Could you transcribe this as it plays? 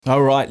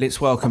All right,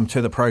 let's welcome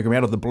to the program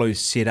out of the Blues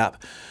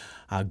setup.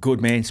 Good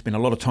man, spent a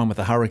lot of time with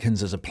the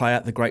Hurricanes as a player,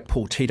 the great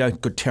Paul Tito,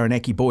 good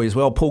Taranaki boy as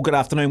well. Paul, good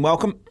afternoon,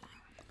 welcome.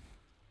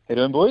 How you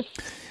doing, boys?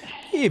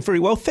 Yeah, very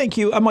well, thank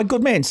you. My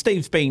good man,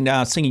 Steve's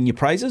been singing your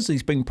praises.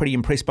 He's been pretty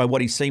impressed by what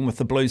he's seen with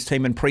the Blues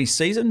team in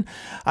pre-season.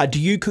 Do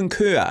you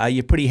concur? Are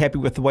you pretty happy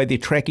with the way they're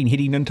tracking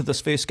heading into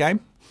this first game?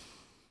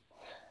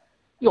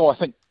 Yeah, I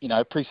think,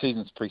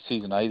 pre-season's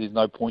pre-season, There's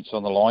no points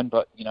on the line,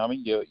 but,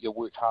 you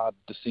work hard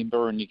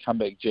December and you come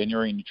back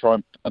January and you try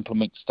and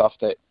implement stuff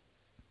that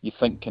you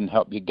think can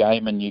help your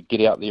game, and you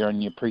get out there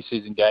in your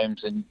pre-season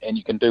games and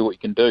you can do what you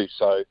can do.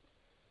 So,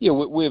 yeah,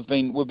 we've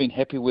been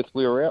happy with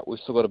where we're at.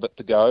 We've still got a bit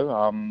to go.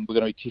 We're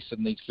going to be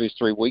testing these first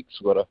 3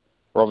 weeks. We're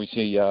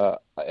obviously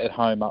at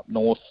home up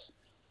north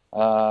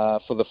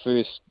for the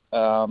first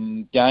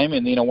game,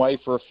 and then away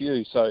for a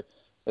few. So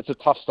it's a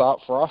tough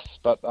start for us,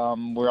 but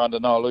we're under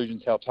no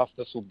illusions how tough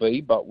this will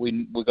be. But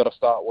we've got to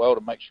start well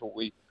to make sure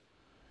we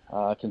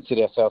can set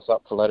ourselves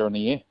up for later in the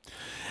year.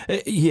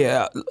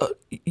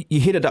 You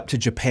headed up to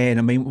Japan.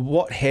 I mean,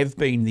 what have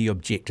been the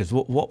objectives?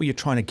 What were you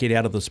trying to get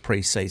out of this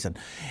pre-season,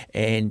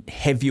 and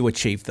have you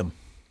achieved them?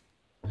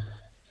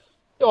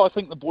 Yeah, I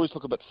think the boys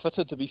look a bit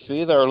fitter, to be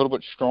fair. They're a little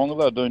bit stronger.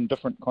 They're doing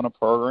different kind of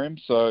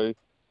programs, so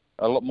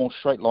a lot more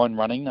straight line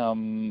running,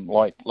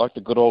 like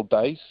the good old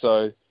days.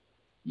 So,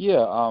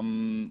 yeah,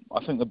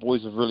 I think the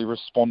boys have really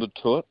responded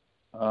to it.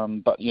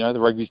 But, the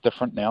rugby's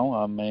different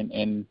now, and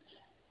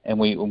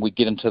when we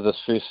get into this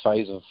first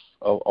phase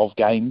of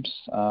games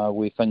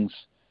where things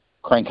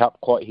crank up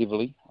quite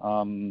heavily,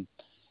 and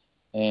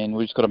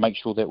we've just got to make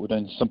sure that we're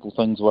doing simple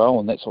things well,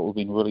 and that's what we've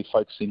been really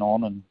focusing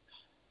on, and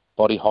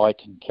body height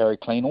and carry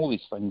clean, all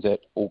these things that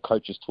all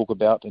coaches talk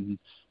about, and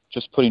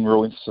just putting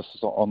real emphasis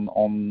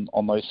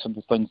on those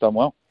simple things done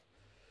well.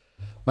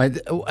 Mate,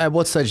 at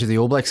what stage do the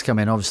All Blacks come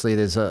in? Obviously,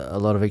 there's a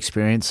lot of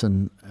experience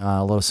and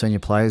a lot of senior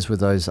players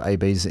with those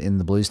ABs in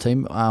the Blues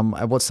team.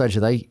 At what stage do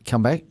they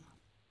come back?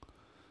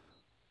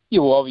 Yeah,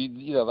 well,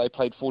 they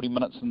played 40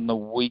 minutes in the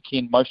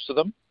weekend, most of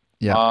them.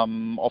 Yeah.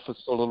 Offer's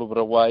still a little bit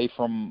away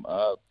from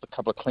a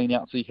couple of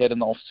clean-outs he had in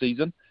the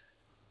off-season.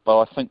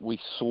 But I think we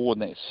saw in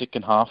that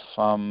second half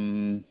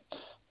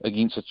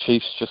against the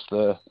Chiefs just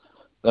the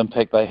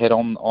impact they had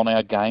on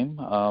our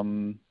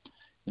game.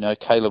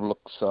 Caleb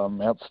looks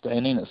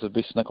outstanding. It's the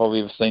best nick I've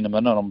ever seen him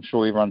in, and I'm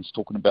sure everyone's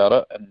talking about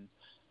it. And,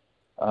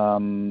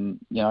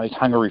 he's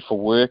hungry for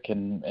work,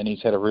 and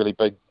he's had a really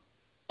big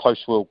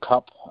post-World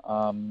Cup,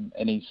 and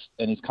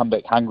he's come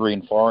back hungry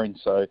and firing.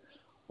 So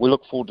we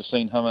look forward to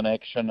seeing him in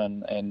action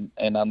and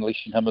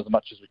unleashing him as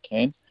much as we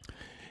can.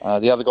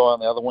 The other guy on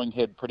the other wing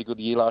had a pretty good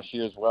year last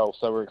year as well,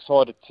 so we're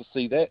excited to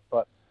see that.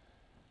 But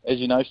as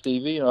you know,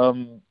 Stevie,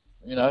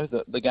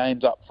 the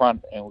game's up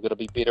front, and we've got to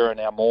be better in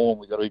our maul,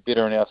 and we've got to be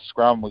better in our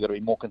scrum, we've got to be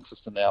more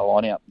consistent in our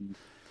line-out.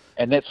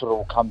 And that's what it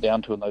will come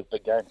down to in those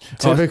big games.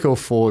 Typical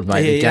forward,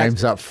 mate. The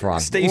game's up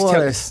front.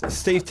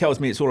 Steve tells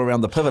me it's all around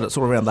the pivot, it's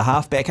all around the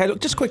halfback. Hey,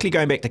 look, just quickly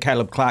going back to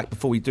Caleb Clark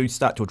before we do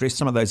start to address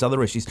some of those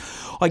other issues.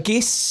 I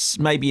guess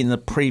maybe in the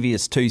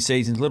previous 2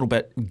 seasons, a little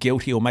bit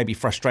guilty or maybe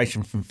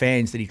frustration from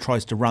fans that he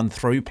tries to run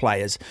through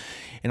players.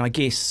 And I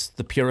guess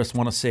the purists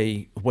want to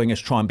see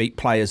wingers try and beat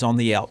players on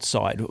the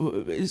outside.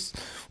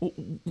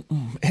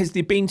 Has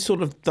there been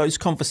sort of those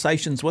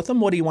conversations with him?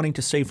 What are you wanting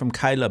to see from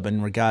Caleb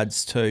in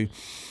regards to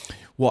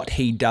what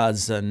he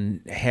does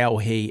and how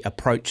he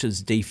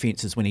approaches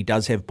defences when he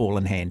does have ball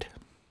in hand?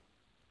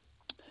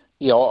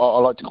 Yeah, I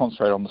like to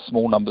concentrate on the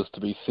small numbers,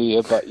 to be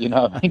fair, but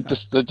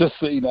just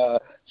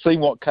seeing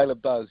what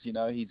Caleb does. He's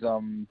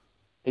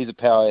a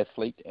power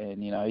athlete,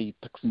 and he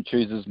picks and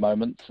chooses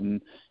moments,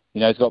 and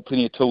he's got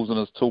plenty of tools in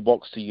his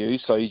toolbox to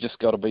use. So you just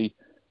got to be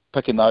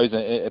picking those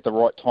at the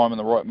right time and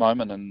the right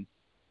moment. And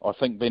I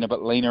think being a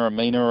bit leaner and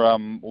meaner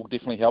will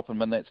definitely help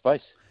him in that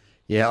space.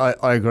 Yeah,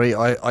 I agree.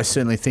 I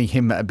certainly think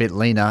him a bit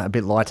leaner, a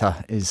bit lighter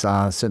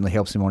certainly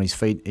helps him on his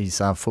feet. His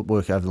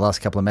footwork over the last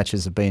couple of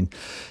matches have been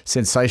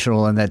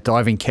sensational, and that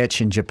diving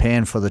catch in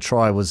Japan for the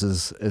try was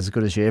as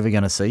good as you're ever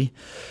going to see.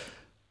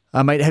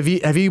 Mate, have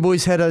you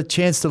boys had a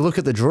chance to look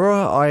at the drawer?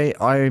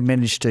 I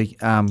managed to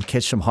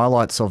catch some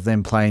highlights of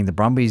them playing the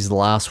Brumbies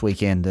last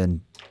weekend, and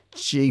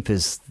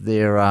jeepers,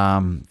 they're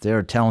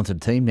a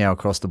talented team now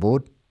across the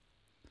board.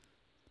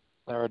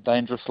 They're a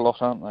dangerous lot,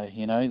 aren't they?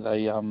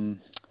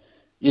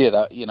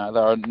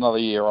 They're another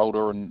year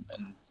older and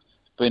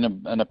been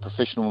in a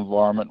professional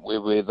environment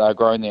where they're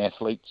growing the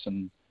athletes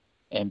and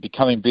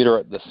becoming better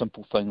at the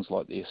simple things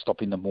like they're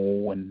stopping the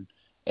maul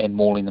and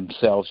mauling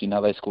themselves.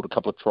 They scored a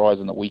couple of tries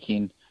in the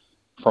weekend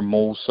from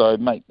maul. So,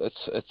 mate,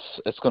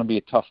 it's going to be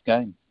a tough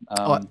game.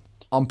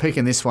 I'm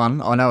picking this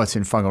one. I know it's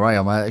in Whangarei.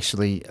 I'm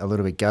actually a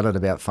little bit gutted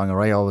about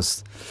Whangarei. I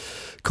was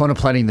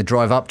contemplating the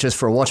drive up just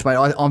for a watch, mate.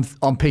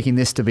 I'm picking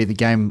this to be the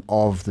game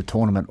of the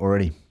tournament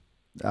already.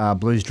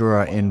 Blues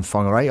Drua in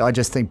Whangarei. I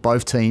just think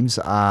both teams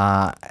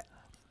are,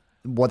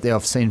 what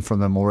I've seen from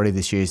them already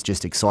this year is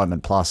just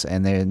excitement plus,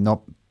 and they're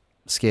not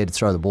scared to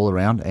throw the ball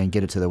around and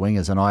get it to the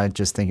wingers, and I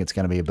just think it's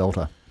going to be a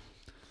belter.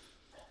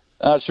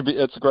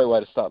 It's a great way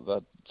to start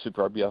the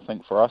Super Rugby, I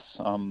think, for us.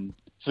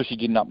 especially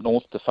getting up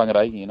north to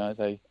Whangarei. You know,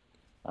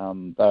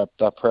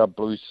 they're proud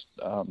Blues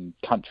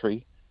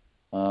country,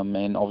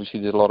 and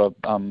obviously there's a lot of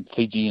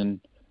Fijian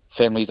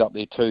families up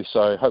there too.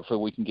 So hopefully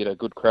we can get a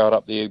good crowd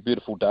up there.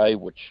 Beautiful day,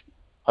 which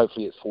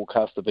hopefully it's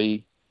forecast to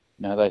be.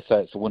 You know, they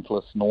say it's a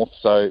winterless north,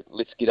 so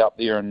let's get up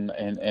there and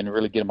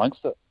really get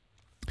amongst it.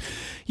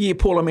 Yeah,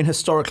 Paul, I mean,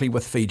 historically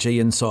with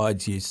Fijian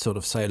sides, you sort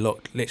of say,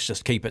 look, let's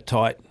just keep it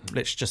tight.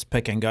 Let's just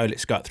pick and go.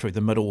 Let's go up through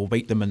the middle. We'll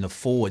beat them in the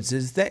forwards.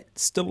 Is that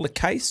still the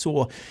case,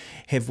 or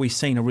have we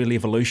seen a real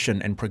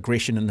evolution and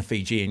progression in the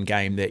Fijian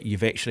game that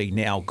you've actually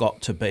now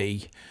got to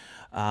be,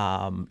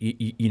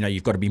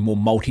 you've got to be more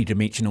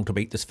multi-dimensional to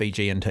beat this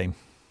Fijian team?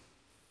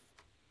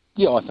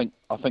 Yeah, I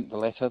think the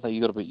latter.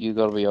 You got to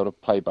be able to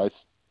play both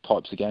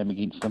types of game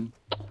against them.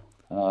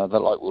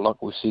 That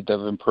like we said, they've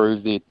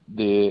improved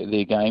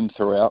their game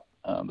throughout.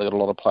 They've got a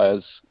lot of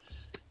players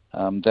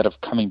that have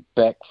coming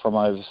back from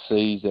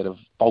overseas that have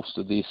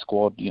bolstered their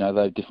squad. You know,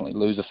 they definitely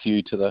lose a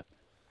few to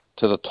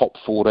the top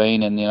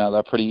 14, and you know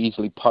they're pretty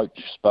easily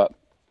poached. But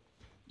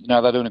you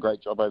know they're doing a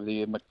great job over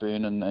there.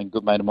 McBurn and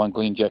good mate of mine,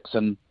 Glenn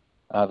Jackson.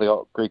 They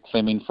got Greg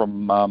Fleming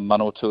from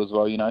Manawatu as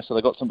well. You know, so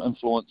they got some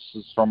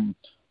influences from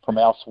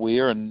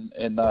elsewhere, and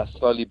they're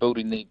slowly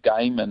building their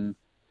game. And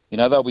you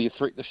know they'll be a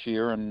threat this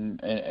year,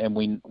 and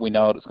we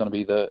know it's going to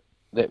be that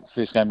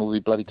first game will be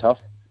bloody tough.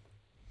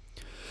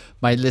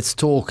 Mate, let's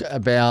talk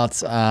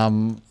about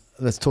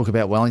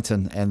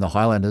Wellington and the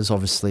Highlanders.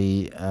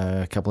 Obviously,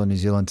 a couple of New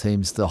Zealand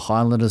teams. The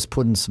Highlanders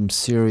putting some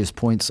serious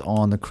points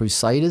on the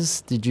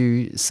Crusaders. Did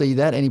you see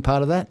that? Any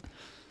part of that?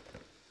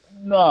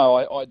 No,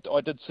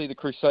 I did see the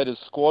Crusaders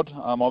squad.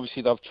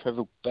 Obviously, they've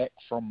travelled back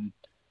from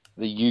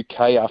the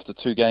UK after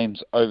 2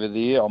 games over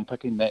there. I'm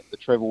picking that the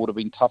travel would have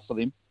been tough for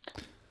them.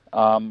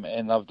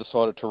 And they've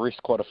decided to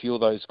rest quite a few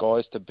of those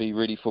guys to be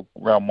ready for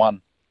round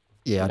 1.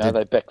 Yeah,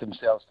 they backed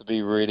themselves to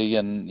be ready,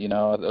 and you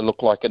know it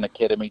looked like an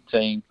academy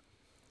team,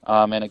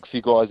 and a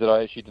few guys that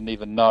I actually didn't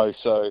even know.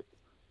 So,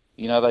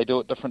 you know, they do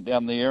it different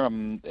down there,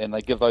 and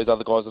they give those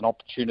other guys an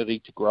opportunity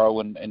to grow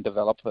and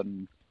develop.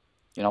 And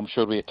you know, I'm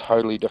sure it'll be a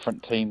totally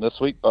different team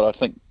this week. But I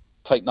think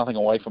take nothing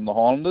away from the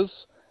Highlanders.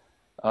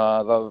 They've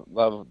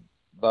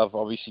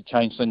obviously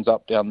changed things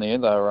up down there.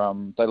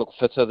 They look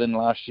fitter than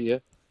last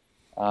year.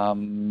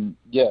 Kenny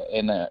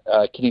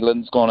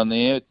Lynn's gone in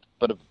there.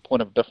 Bit of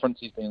point of difference.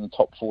 He's been in the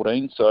top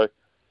 14. So,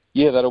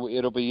 yeah,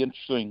 it'll be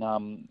interesting.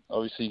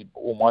 Obviously,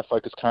 all my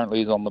focus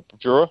currently is on the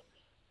Bravura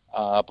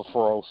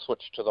before I'll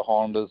switch to the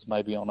Highlanders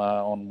maybe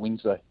on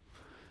Wednesday.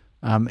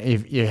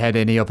 If you had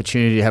any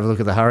opportunity to have a look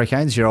at the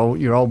Hurricanes,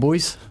 your old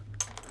boys?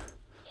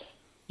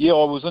 Yeah,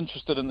 I was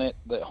interested in that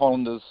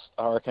Highlanders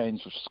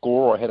Hurricanes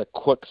score. I had a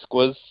quick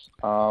squiz.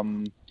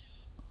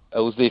 It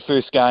was their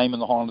first game,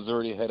 and the Highlanders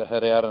already had a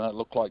hit out, and it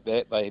looked like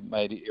that. They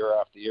made error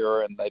after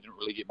error, and they didn't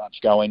really get much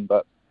going,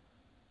 but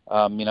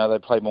they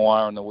played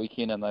Moana on the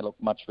weekend and they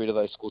looked much better.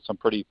 They scored some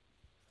pretty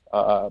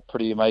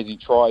amazing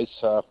tries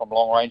from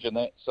long range and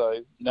that. So,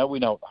 you know, we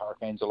know what the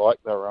Hurricanes are like.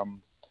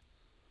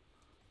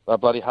 They're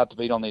bloody hard to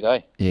beat on their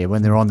day. Yeah,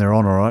 when they're on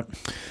all right.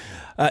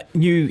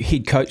 New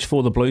head coach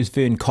for the Blues,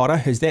 Vern Cotter.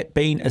 Has that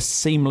been a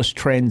seamless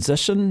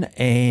transition,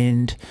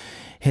 and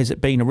has it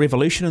been a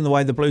revolution in the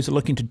way the Blues are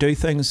looking to do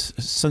things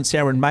since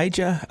Aaron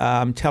Major?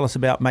 Tell us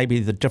about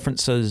maybe the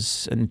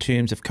differences in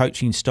terms of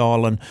coaching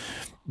style and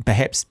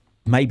perhaps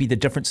maybe the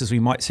differences we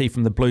might see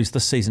from the Blues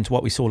this season to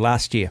what we saw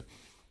last year.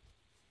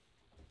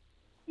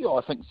 Yeah,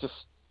 I think it's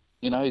just,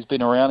 you know, he's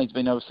been around, he's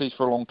been overseas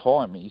for a long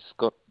time. He's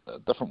got a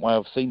different way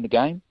of seeing the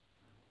game,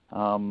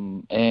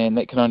 and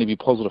that can only be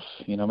positive.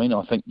 You know what I mean?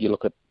 I think you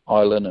look at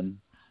Ireland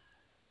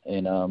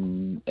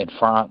and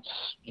France,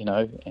 you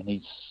know, and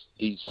he's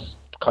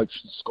coached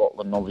in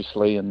Scotland,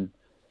 obviously, and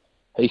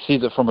he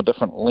sees it from a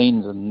different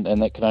lens, and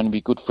that can only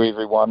be good for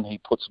everyone. He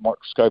puts a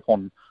microscope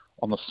on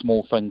the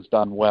small things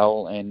done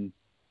well, and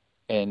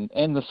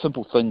the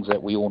simple things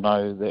that we all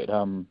know that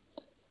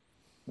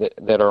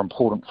are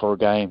important for a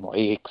game, like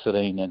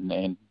exiting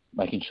and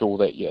making sure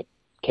that you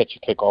catch a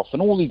kick off,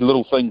 and all these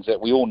little things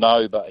that we all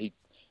know, but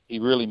he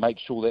really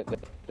makes sure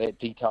that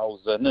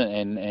detail's in,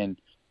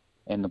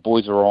 and the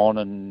boys are on,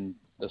 and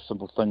the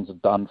simple things are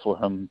done for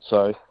him.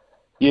 So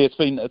yeah, it's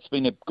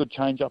been a good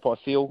change up, I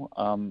feel.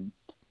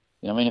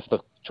 You know, I mean, if the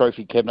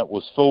trophy cabinet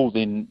was full,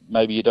 then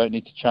maybe you don't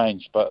need to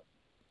change, but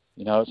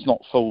you know, it's not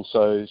full,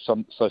 so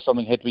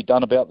something had to be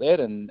done about that,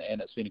 and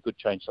it's been a good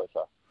change so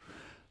far.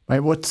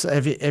 Mate,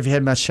 have you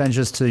had much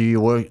changes to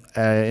your work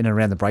in and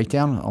around the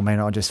breakdown? I mean,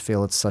 I just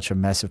feel it's such a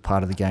massive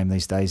part of the game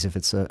these days.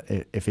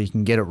 If you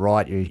can get it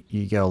right,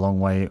 you go a long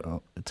way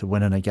to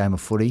winning a game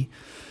of footy.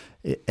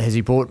 Has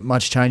he brought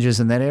much changes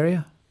in that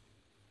area?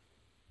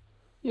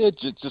 Yeah,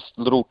 just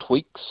little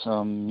tweaks,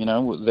 you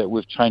know, that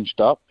we've changed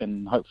up,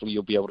 and hopefully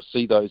you'll be able to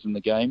see those in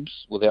the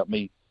games without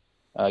me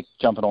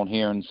jumping on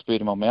here and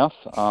spurting my mouth.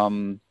 You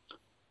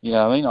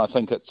know what I mean? I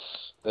think it's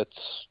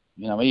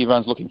you know,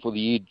 everyone's looking for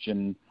the edge,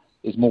 and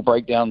there's more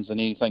breakdowns than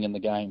anything in the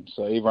game.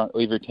 So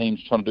every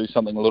team's trying to do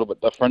something a little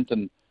bit different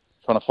and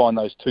trying to find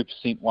those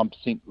 2%,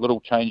 1% little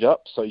change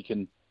ups so on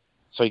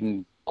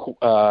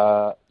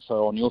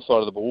your side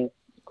of the ball,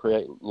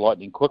 create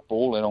lightning quick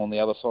ball, and on the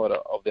other side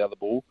of the other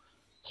ball,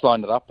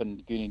 slowing it up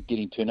and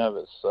getting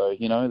turnovers. So,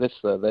 that's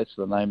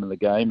the name of the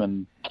game,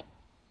 and,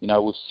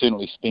 we've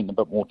certainly spent a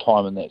bit more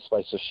time in that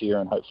space this year,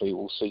 and hopefully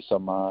we'll see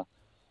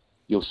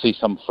you'll see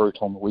some fruit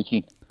on the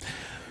weekend.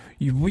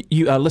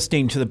 You are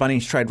listening to the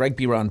Bunnings Trade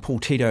Rugby Run. Paul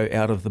Tito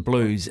out of the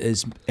Blues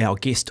is our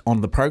guest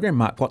on the program.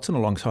 Mark Watson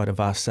alongside of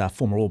us,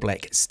 former All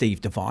Black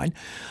Steve Devine.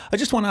 I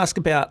just want to ask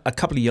about a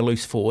couple of your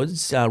loose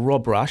forwards,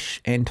 Rob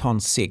Rush, Anton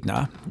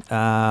Segner.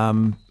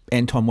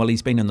 Anton, well,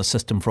 he's been in the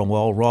system for a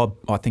while. Rob,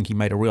 I think he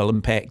made a real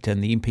impact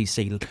in the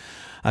NPC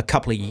a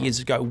couple of years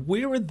ago.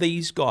 Where are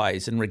these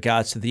guys in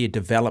regards to their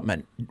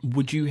development?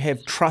 Would you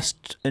have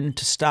trust in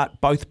to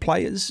start both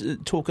players?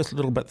 Talk us a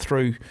little bit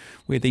through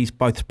where these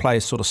both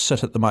players sort of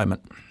sit at the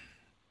moment.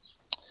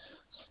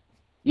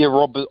 Yeah,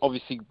 Rob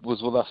obviously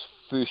was with us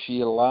first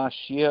year last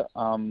year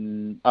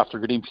after a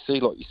good NPC,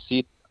 like you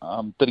said.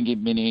 Didn't get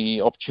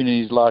many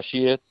opportunities last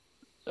year.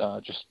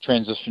 Just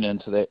transitioning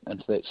into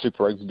that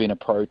Super Rugby, being a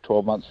pro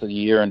 12 months of the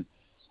year, and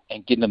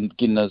getting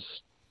his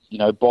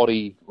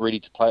body ready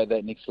to play at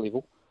that next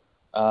level.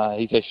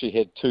 He's actually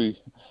had two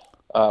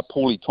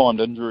poorly timed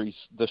injuries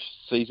this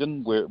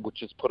season, which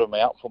has put him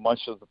out for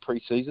most of the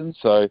pre-season.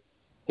 So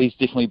he's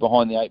definitely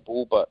behind the 8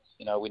 ball. But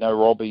we know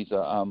Rob. He's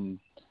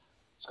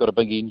got a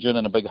big engine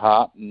and a big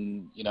heart,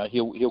 and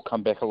he'll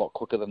come back a lot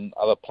quicker than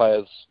other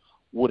players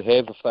would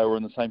have if they were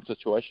in the same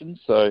situation.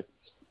 So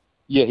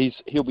yeah,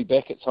 he'll be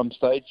back at some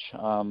stage.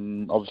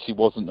 Obviously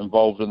wasn't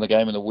involved in the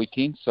game in the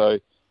weekend, so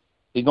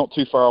he's not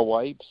too far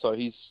away. So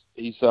he's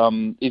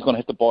going to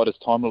have to bide his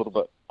time a little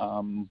bit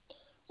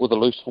with the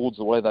loose forwards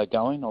the way they're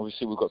going.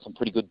 Obviously we've got some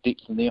pretty good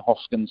depth in there.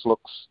 Hoskins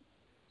looks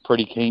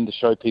pretty keen to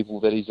show people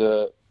that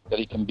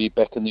he can be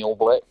back in the All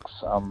Blacks.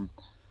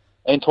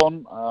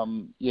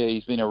 Anton,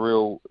 he's been a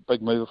real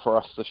big mover for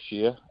us this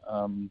year.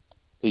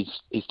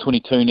 He's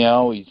 22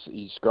 now.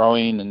 He's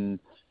growing, and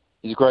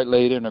he's a great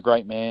leader and a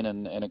great man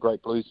and a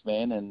great Blues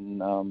man.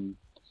 And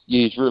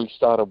he's really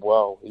started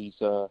well. He's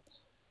got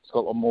a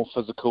lot more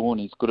physical,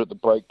 and he's good at the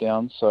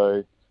breakdown.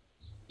 So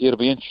yeah, it'll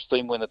be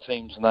interesting when the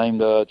team's named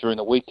during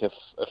the week if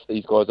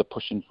these guys are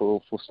pushing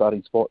for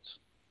starting spots.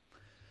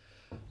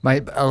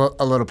 Mate,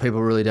 a lot of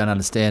people really don't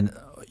understand,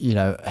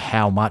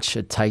 how much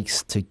it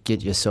takes to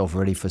get yourself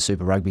ready for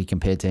Super Rugby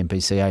compared to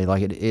NPCA.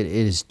 Like it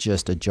is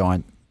just a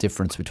giant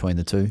difference between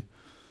the two.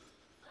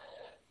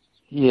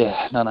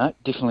 Yeah, no,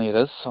 definitely it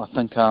is. I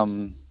think,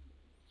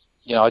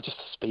 just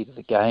the speed of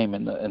the game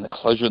and the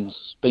collisions.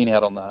 Being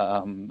out on the,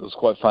 it was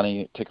quite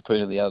funny at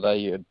Tikapuna the other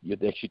day.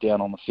 You're actually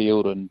down on the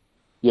field and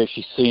you're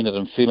actually seeing it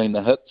and feeling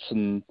the hits,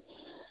 and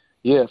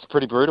yeah, it's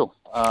pretty brutal.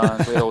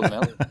 Glad I wasn't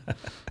out there.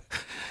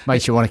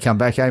 Makes you want to come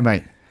back, eh,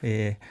 mate?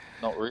 Yeah.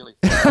 Not really.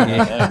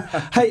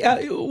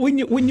 Hey, when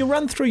you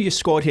run through your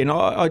squad here, and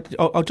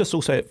I'll just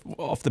also,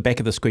 off the back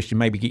of this question,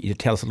 maybe get you to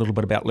tell us a little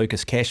bit about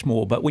Lucas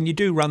Cashmore, but when you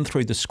do run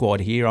through the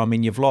squad here, I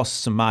mean, you've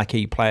lost some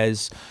marquee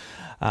players.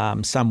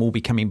 Some will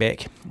be coming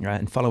back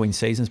in following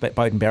seasons, but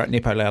Beauden Barrett,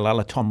 Nepo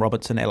Laulala, Tom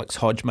Robertson, Alex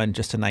Hodgman,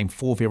 just to name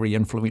 4 very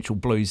influential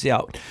Blues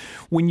out.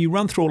 When you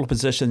run through all the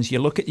positions, you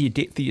look at your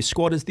depth of your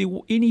squad, is there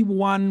any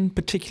one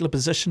particular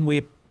position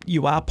where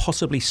you are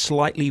possibly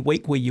slightly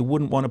weak, where you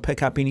wouldn't want to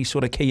pick up any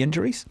sort of key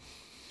injuries?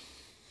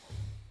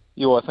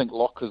 Yeah, well, I think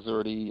lock has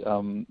already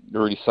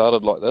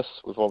started like this.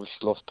 We've obviously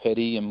lost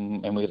Paddy,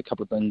 and we had a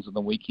couple of things in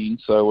the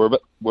weekend, so we're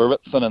a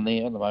bit thin in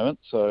there at the moment.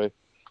 So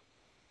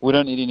we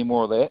don't need any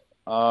more of that.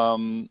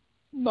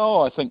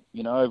 No, I think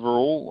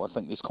overall, I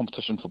think there's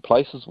competition for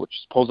places, which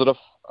is positive.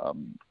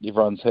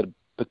 Everyone's had a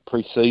big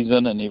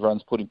pre-season, and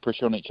everyone's putting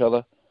pressure on each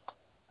other.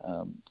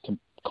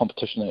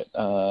 Competition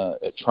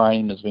at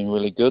training has been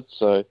really good.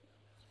 So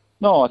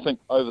no, I think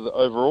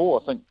overall,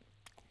 I think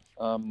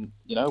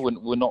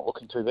we're not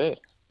looking too bad.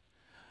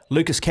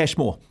 Lucas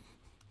Cashmore.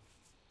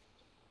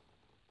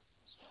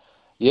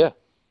 Yeah,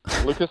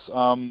 Lucas.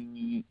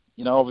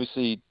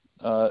 Obviously,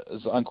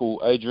 his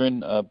uncle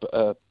Adrian,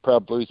 a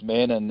proud Blues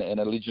man and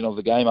a legend of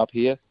the game up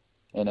here,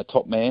 and a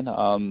top man.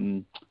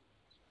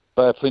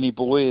 But Plenty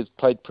Boy has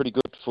played pretty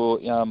good for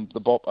the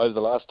Bop over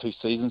the last 2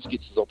 seasons.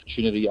 Gets his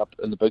opportunity up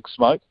in the big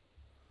smoke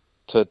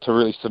to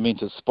really cement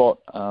his spot.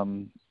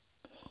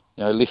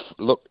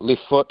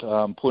 Left foot,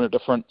 point of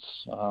difference.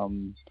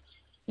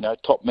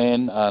 Top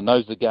man,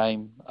 knows the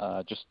game.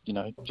 Just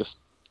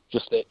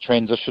that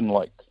transition,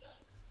 like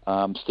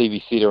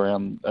Stevie said,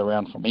 around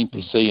from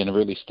NPC and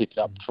really stepping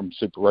up from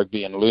Super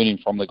Rugby and learning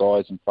from the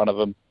guys in front of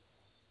him.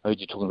 I heard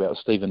you talking about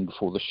Stephen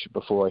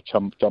before I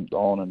jumped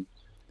on, and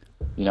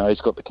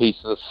he's got the keys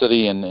to the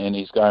city and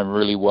he's going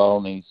really well,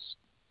 and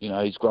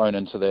he's grown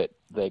into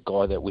that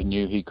guy that we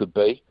knew he could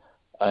be,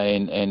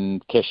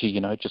 and Cashy,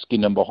 just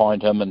getting him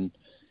behind him and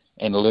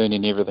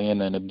learning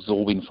everything and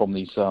absorbing from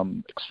these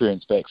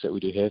experienced backs that we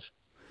do have.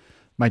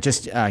 Mate,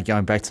 just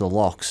going back to the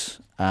locks,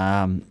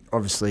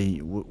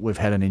 obviously we've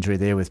had an injury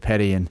there with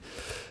Paddy and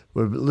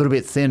we're a little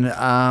bit thin.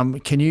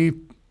 Can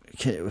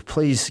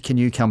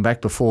you come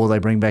back before they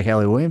bring back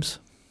Ali Williams?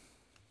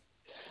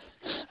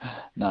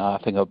 Nah, I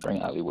think I'll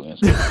bring Ali Williams.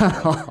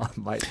 Oh,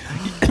 mate.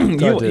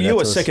 You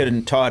were sick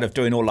and tired of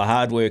doing all the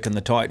hard work in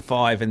the tight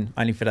five and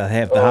only for to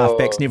have the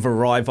halfbacks never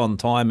arrive on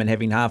time and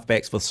having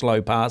halfbacks with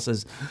slow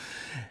passes.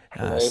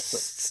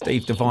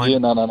 Steve Devine. Yeah,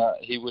 no.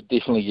 He would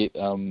definitely get.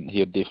 He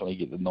would definitely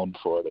get the nod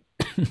for it.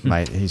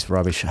 Mate, he's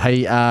rubbish.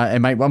 Hey,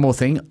 and mate, one more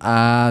thing.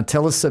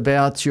 Tell us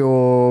about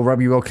your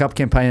Rugby World Cup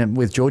campaign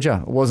with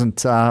Georgia. It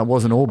wasn't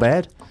all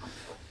bad.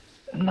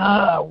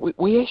 Nah,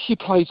 we actually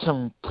played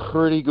some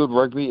pretty good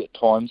rugby at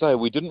times.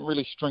 We didn't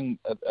really string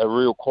a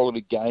real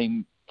quality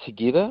game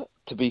together,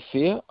 to be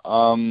fair.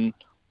 Before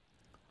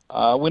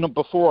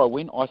I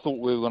went, I thought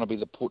we were going to be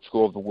the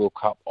Portugal of the World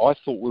Cup. I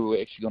thought we were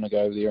actually going to go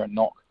over there and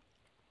knock,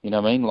 you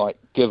know what I mean? Like,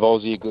 give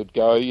Aussie a good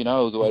go. You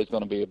know, it was always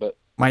going to be a bit...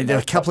 Mate, there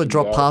were a couple of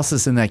drop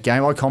passes in that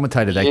game. I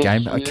commentated that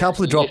game. A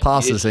couple of drop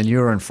passes and you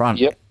were in front.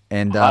 Yep,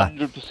 and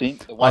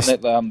 100%. The one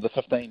that the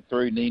 15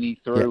 threw, Nini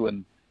threw,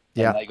 and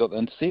they got the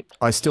intercept.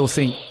 I still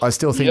think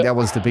that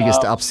was the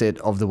biggest upset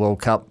of the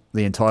World Cup,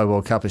 the entire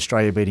World Cup,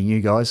 Australia beating you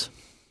guys.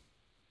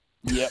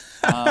 Yep.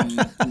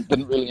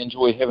 Didn't really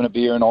enjoy having a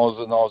beer in the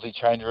Aussie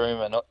change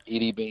room, and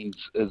Eddie being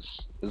as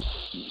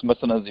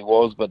smitten as he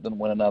was, but didn't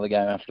win another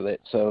game after that,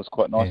 so it was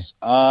quite nice.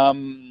 Yeah.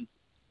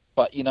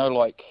 But, you know,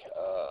 like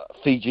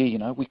Fiji, you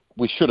know,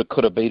 we should have,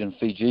 could have beaten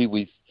Fiji.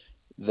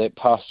 That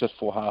pass just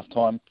for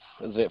half-time.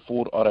 Is that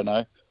forward? I don't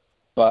know.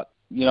 But,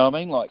 you know what I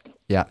mean? Like,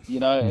 you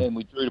know, and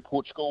we drew to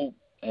Portugal,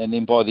 and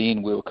then by the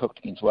end we were cooked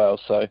against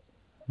Wales. So,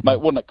 mate,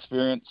 what an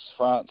experience.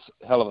 France,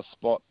 hell of a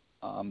spot.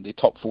 Their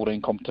top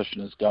 14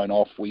 competition is going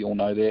off. We all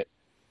know that.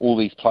 All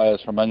these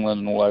players from England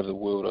and all over the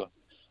world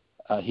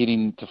are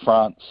heading to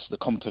France. The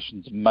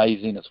competition's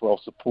amazing. It's well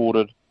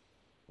supported.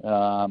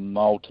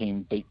 My old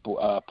team beat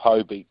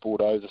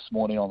Bordeaux this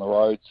morning on the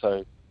road,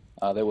 so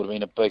that would have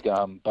been a big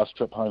bus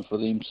trip home for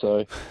them.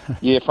 So,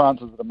 yeah, France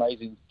is an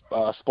amazing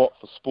spot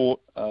for sport.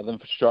 The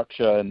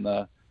infrastructure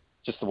and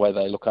just the way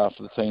they look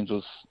after the teams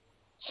was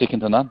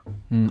second to none.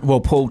 Well,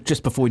 Paul,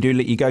 just before we do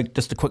let you go,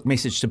 just a quick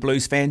message to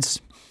Blues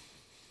fans.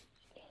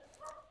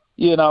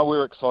 Yeah, no,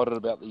 we're excited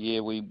about the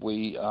year. We're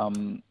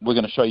going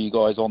to show you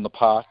guys on the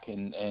park,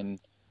 and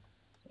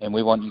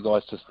we want you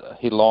guys to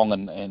head along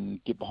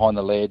and get behind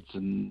the lads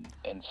and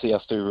see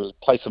us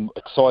play some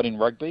exciting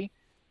rugby,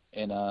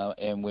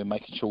 and we're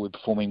making sure we're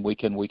performing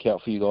week in, week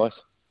out for you guys.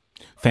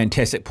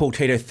 Fantastic. Paul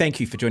Tito,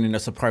 thank you for joining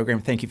us on the program.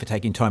 Thank you for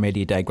taking time out of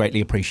your day.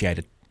 Greatly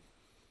appreciated.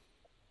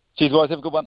 Cheers, guys. Have a good one.